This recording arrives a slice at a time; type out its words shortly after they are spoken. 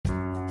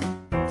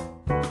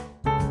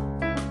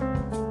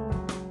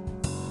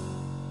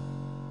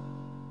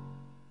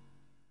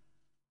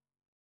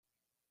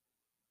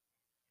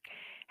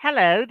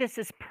Hello, this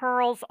is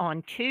Pearls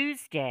on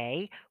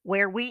Tuesday,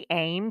 where we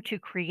aim to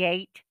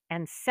create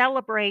and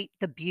celebrate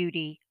the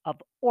beauty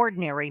of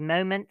ordinary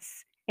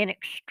moments in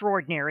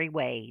extraordinary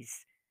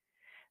ways.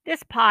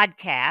 This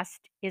podcast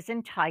is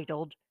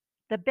entitled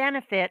The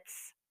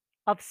Benefits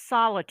of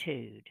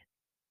Solitude.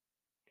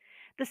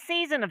 The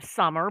season of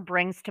summer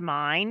brings to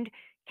mind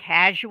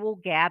casual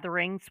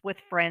gatherings with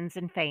friends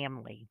and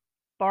family,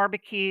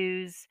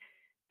 barbecues,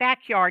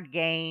 backyard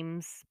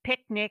games,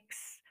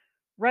 picnics,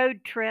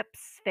 road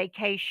trips,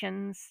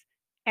 vacations,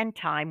 and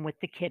time with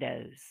the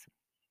kiddos.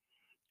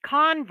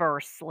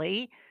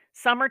 Conversely,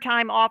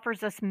 summertime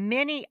offers us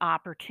many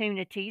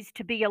opportunities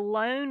to be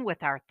alone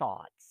with our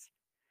thoughts.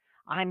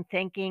 I'm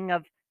thinking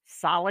of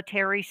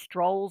solitary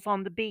strolls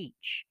on the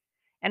beach,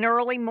 an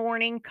early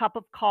morning cup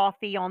of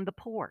coffee on the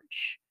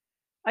porch,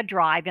 a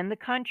drive in the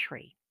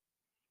country,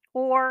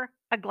 or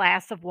a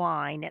glass of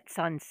wine at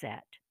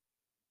sunset.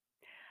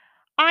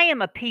 I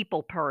am a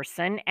people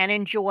person and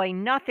enjoy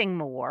nothing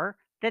more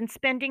than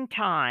spending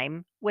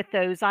time with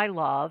those I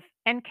love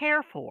and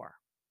care for.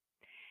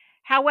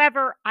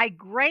 However, I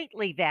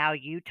greatly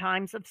value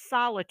times of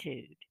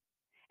solitude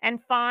and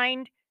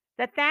find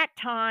that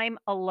time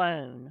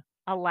alone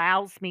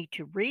allows me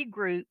to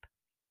regroup,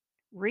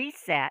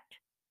 reset,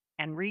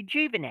 and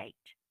rejuvenate.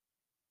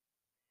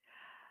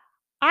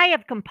 I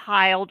have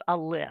compiled a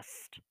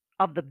list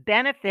of the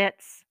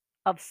benefits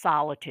of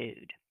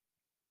solitude.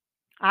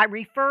 I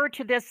refer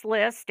to this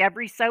list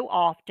every so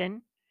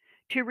often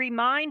to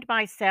remind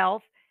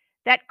myself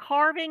that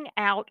carving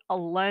out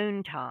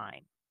alone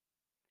time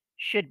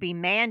should be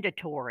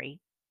mandatory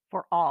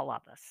for all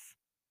of us.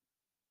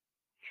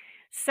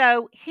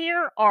 So,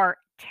 here are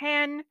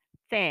 10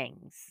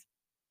 things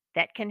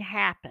that can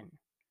happen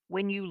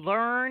when you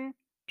learn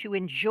to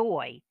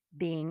enjoy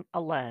being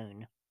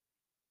alone.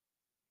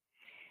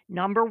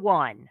 Number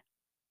one,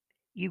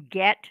 you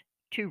get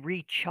to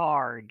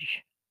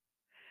recharge.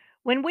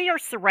 When we are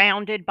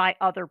surrounded by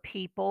other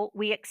people,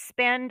 we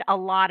expend a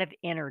lot of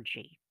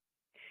energy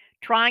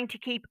trying to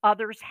keep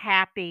others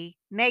happy,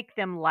 make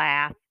them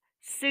laugh,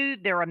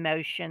 soothe their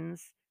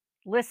emotions,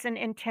 listen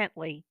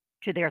intently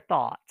to their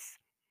thoughts.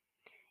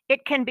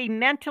 It can be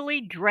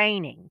mentally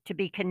draining to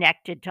be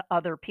connected to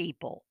other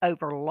people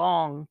over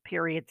long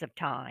periods of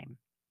time.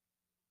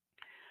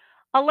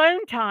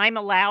 Alone time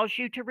allows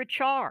you to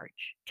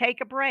recharge,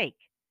 take a break,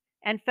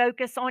 and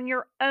focus on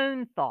your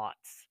own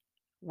thoughts,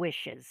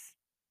 wishes,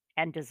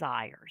 and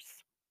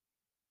desires.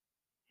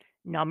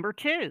 Number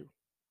two,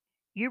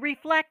 you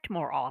reflect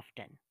more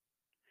often.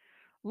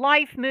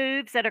 Life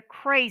moves at a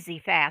crazy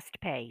fast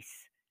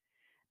pace.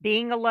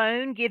 Being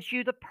alone gives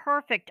you the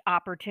perfect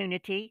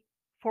opportunity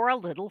for a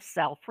little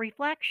self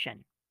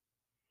reflection.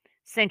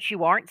 Since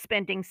you aren't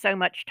spending so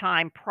much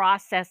time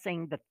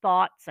processing the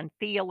thoughts and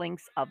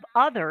feelings of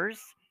others,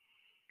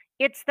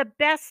 it's the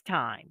best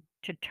time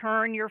to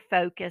turn your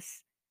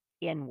focus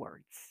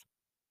inwards.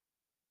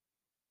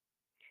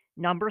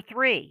 Number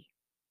three,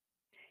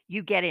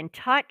 you get in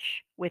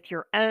touch with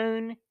your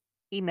own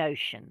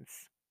emotions.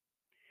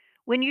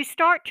 When you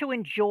start to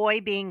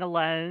enjoy being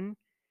alone,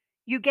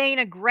 you gain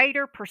a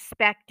greater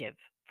perspective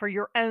for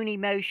your own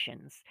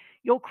emotions.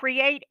 You'll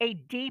create a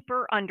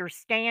deeper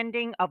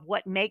understanding of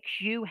what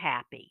makes you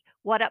happy,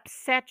 what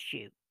upsets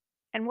you,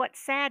 and what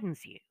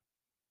saddens you.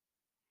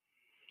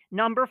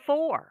 Number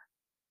four,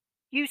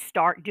 you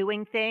start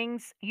doing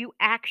things you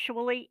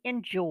actually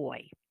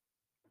enjoy.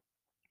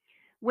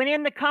 When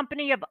in the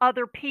company of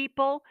other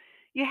people,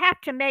 you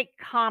have to make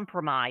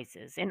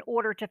compromises in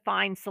order to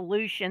find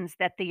solutions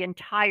that the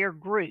entire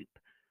group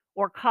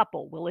or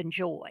couple will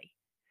enjoy.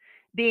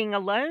 Being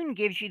alone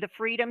gives you the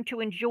freedom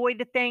to enjoy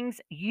the things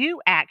you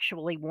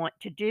actually want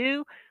to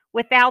do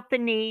without the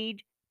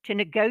need to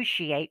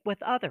negotiate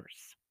with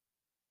others.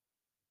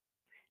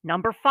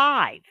 Number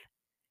five,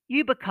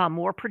 you become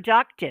more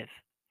productive.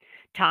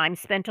 Time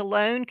spent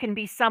alone can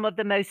be some of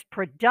the most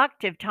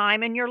productive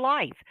time in your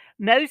life,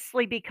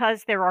 mostly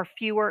because there are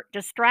fewer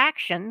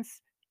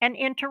distractions and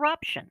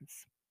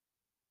interruptions.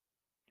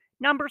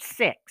 Number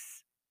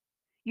six,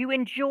 you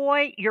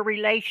enjoy your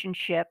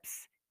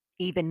relationships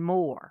even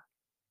more.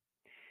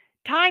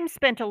 Time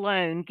spent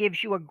alone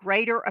gives you a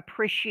greater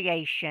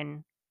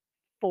appreciation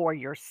for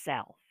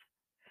yourself.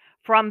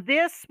 From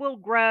this will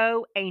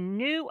grow a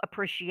new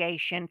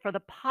appreciation for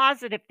the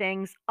positive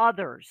things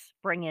others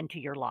bring into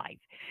your life.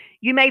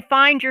 You may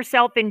find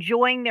yourself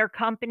enjoying their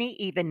company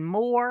even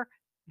more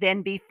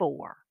than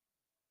before.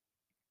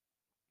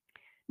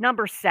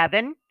 Number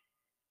seven,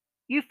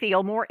 you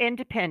feel more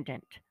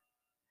independent.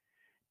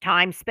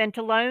 Time spent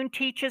alone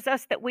teaches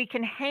us that we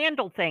can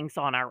handle things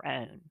on our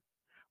own.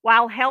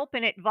 While help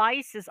and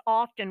advice is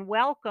often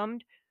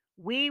welcomed,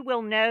 we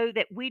will know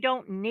that we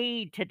don't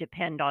need to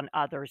depend on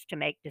others to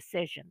make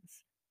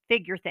decisions,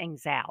 figure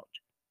things out,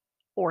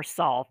 or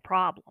solve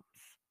problems.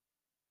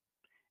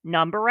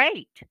 Number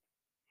eight,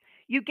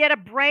 you get a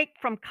break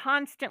from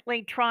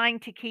constantly trying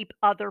to keep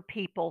other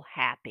people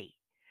happy.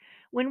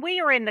 When we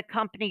are in the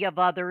company of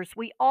others,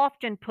 we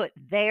often put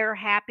their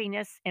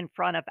happiness in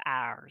front of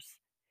ours.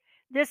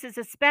 This is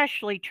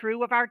especially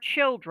true of our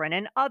children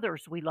and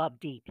others we love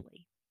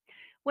deeply.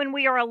 When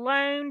we are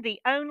alone,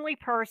 the only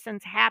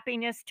person's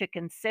happiness to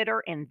consider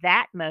in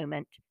that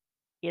moment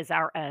is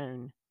our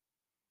own.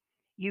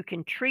 You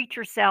can treat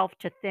yourself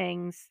to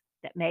things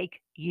that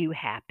make you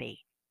happy.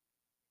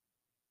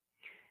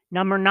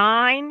 Number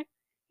 9,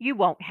 you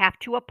won't have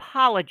to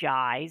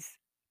apologize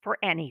for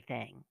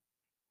anything.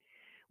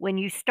 When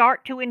you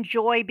start to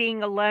enjoy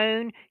being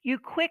alone, you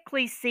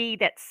quickly see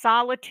that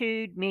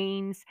solitude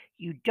means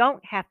you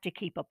don't have to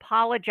keep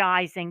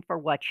apologizing for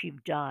what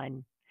you've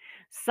done.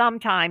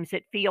 Sometimes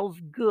it feels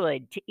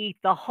good to eat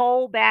the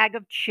whole bag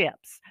of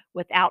chips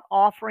without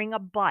offering a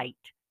bite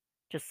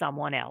to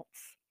someone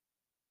else.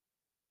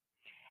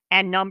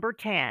 And number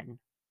 10,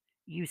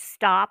 you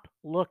stop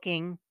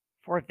looking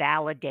for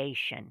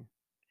validation.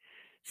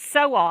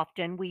 So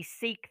often we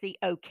seek the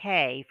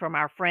okay from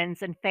our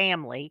friends and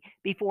family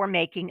before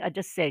making a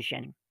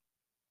decision.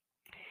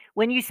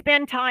 When you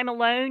spend time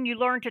alone, you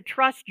learn to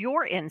trust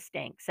your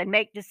instincts and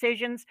make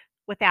decisions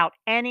without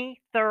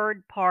any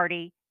third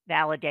party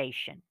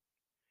validation.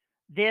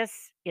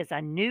 This is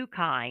a new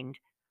kind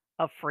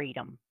of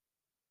freedom.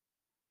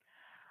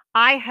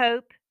 I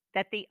hope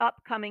that the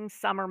upcoming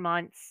summer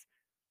months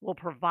will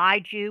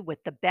provide you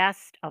with the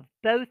best of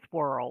both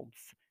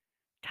worlds: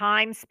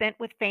 time spent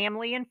with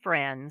family and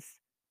friends,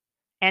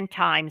 and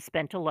time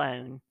spent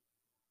alone.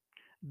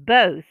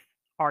 Both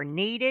are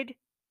needed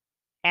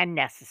and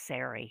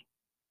necessary.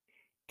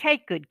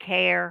 Take good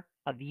care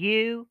of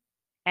you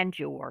and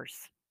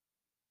yours.